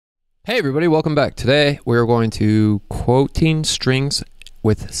Hey everybody, welcome back. Today we're going to quoting strings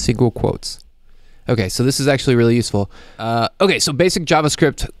with single quotes. Okay, so this is actually really useful. Okay, so basic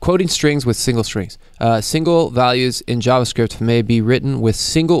JavaScript, quoting strings with single strings. Single values in JavaScript may be written with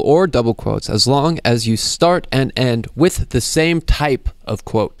single or double quotes as long as you start and end with the same type of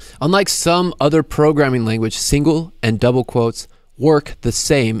quote. Unlike some other programming language, single and double quotes work the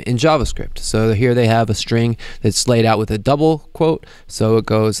same in JavaScript. So here they have a string that's laid out with a double quote. So it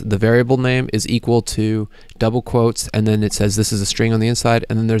goes, the variable name is equal to double quotes, and then it says this is a string on the inside,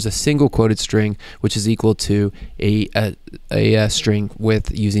 and then there's a single quoted string which is equal to a string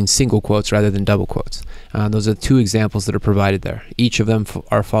with using single quotes rather than double quotes. Those are two examples that are provided there. Each of them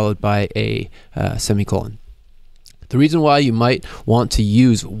are followed by a semicolon. The reason why you might want to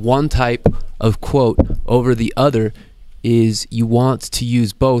use one type of quote over the other is you want to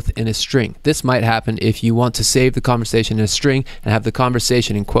use both in a string. This might happen if you want to save the conversation in a string and have the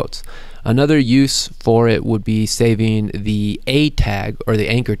conversation in quotes. Another use for it would be saving the A tag or the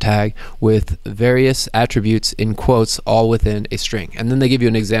anchor tag with various attributes in quotes all within a string. And then they give you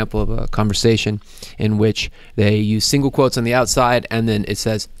an example of a conversation in which they use single quotes on the outside, and then it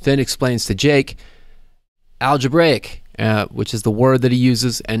says, Finn explains to Jake algebraic, which is the word that he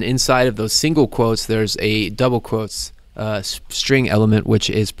uses, and inside of those single quotes there's a double quotes string element which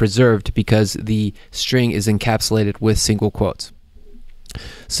is preserved because the string is encapsulated with single quotes.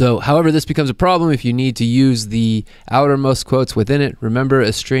 So however, this becomes a problem if you need to use the outermost quotes within it. Remember,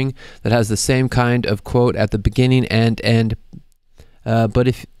 a string that has the same kind of quote at the beginning and end, but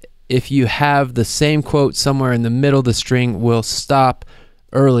if you have the same quote somewhere in the middle, the string will stop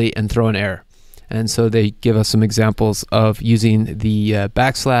early and throw an error. And so they give us some examples of using the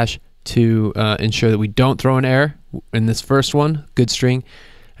backslash to ensure that we don't throw an error in this first one, good string,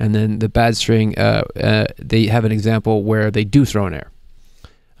 and then the bad string, they have an example where they do throw an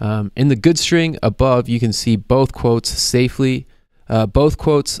error. In the good string above, you can see both quotes safely. You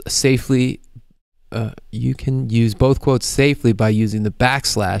can use both quotes safely by using the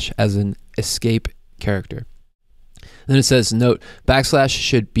backslash as an escape character. Then it says, note, backslash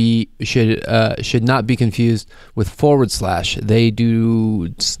should not be confused with forward slash. They do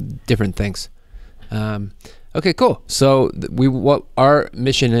different things. Okay, cool. So what our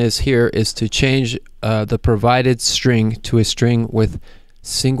mission is here is to change the provided string to a string with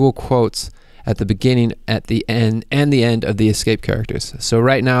single quotes at the beginning, at the end, and the end of the escape characters. So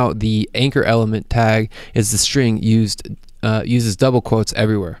right now, the anchor element tag is the string uses double quotes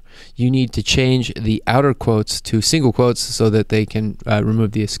everywhere. You need to change the outer quotes to single quotes so that they can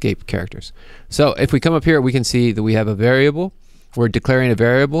remove the escape characters. So if we come up here, we can see that we have a variable. We're declaring a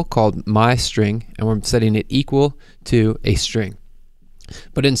variable called myString, and we're setting it equal to a string.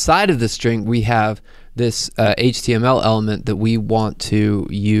 But inside of the string, we have this HTML element that we want to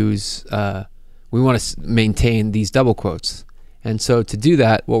use. We want to maintain these double quotes. And so to do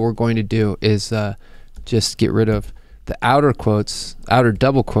that, what we're going to do is just get rid of the outer quotes, outer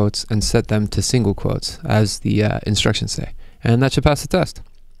double quotes, and set them to single quotes as the instructions say. And that should pass the test.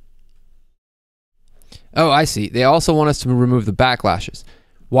 Oh, I see. They also want us to remove the backlashes.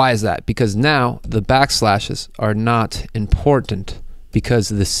 Why is that? Because now the backslashes are not important because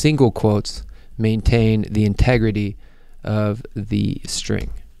the single quotes maintain the integrity of the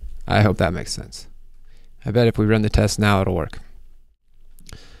string. I hope that makes sense. I bet if we run the test now, it'll work.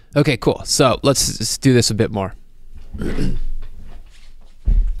 Okay, cool. So let's just do this a bit more.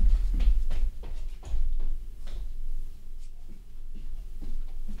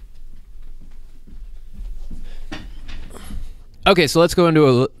 Okay, so let's go into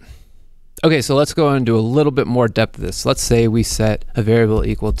a little bit more depth of this. Let's say we set a variable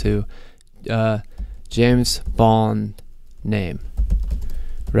equal to James Bond name,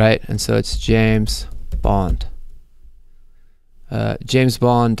 right? And so it's James Bond. James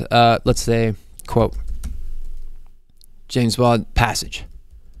Bond, let's say, quote, James Bond passage.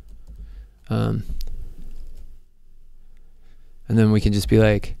 And then we can just be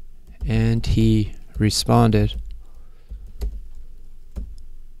like, and he responded,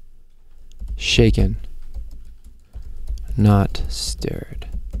 shaken, not stirred.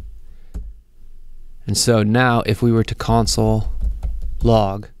 And so now if we were to console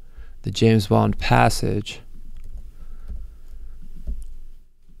log the James Bond passage,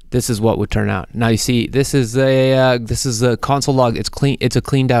 this is what would turn out. Now you see, this is a console log. It's clean. It's a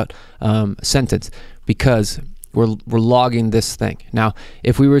cleaned out sentence because we're logging this thing. Now,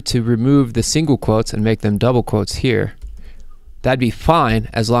 if we were to remove the single quotes and make them double quotes here, that'd be fine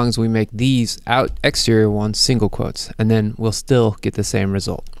as long as we make these exterior ones single quotes, and then we'll still get the same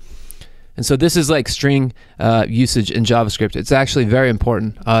result. And so this is like string usage in JavaScript. It's actually very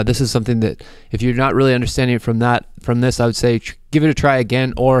important. This is something that if you're not really understanding it from this, I would say give it a try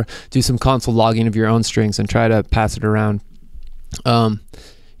again, or do some console logging of your own strings and try to pass it around.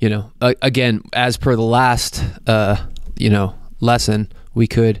 You know, again, as per the last lesson, we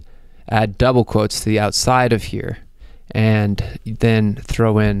could add double quotes to the outside of here, and then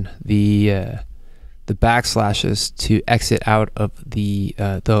throw in the backslashes to exit out of the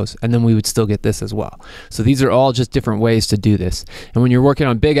those, and then we would still get this as well. So these are all just different ways to do this. And when you're working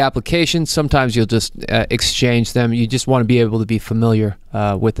on big applications, sometimes you'll just exchange them. You just want to be able to be familiar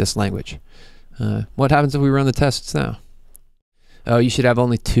with this language. What happens if we run the tests now? Oh, you should have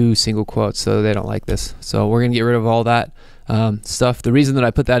only 2 single quotes, so they don't like this. So we're going to get rid of all that stuff. The reason that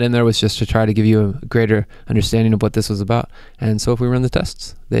I put that in there was just to try to give you a greater understanding of what this was about. And so if we run the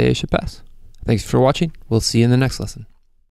tests, they should pass. Thanks for watching. We'll see you in the next lesson.